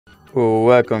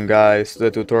Welcome guys to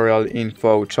the tutorial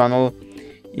info channel.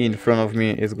 In front of me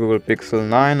is Google Pixel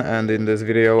 9 and in this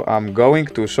video I'm going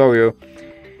to show you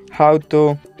how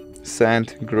to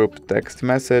send group text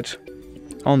message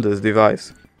on this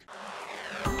device.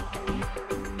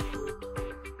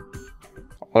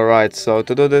 Alright, so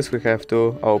to do this we have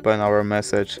to open our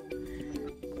message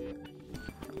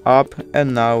app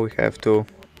and now we have to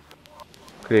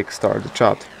click start the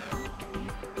chat.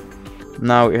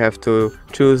 Now we have to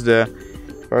choose the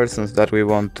persons that we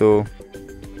want to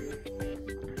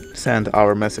send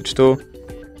our message to.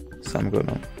 So I'm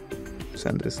gonna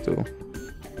send this to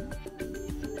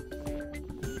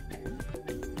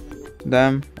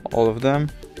them, all of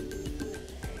them.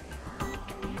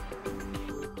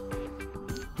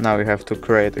 Now we have to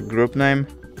create a group name.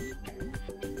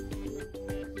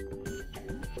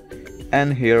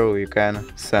 And here we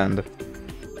can send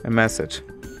a message.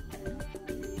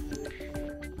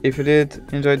 If you did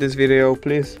enjoy this video,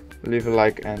 please leave a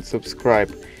like and subscribe.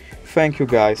 Thank you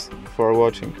guys for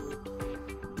watching.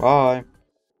 Bye!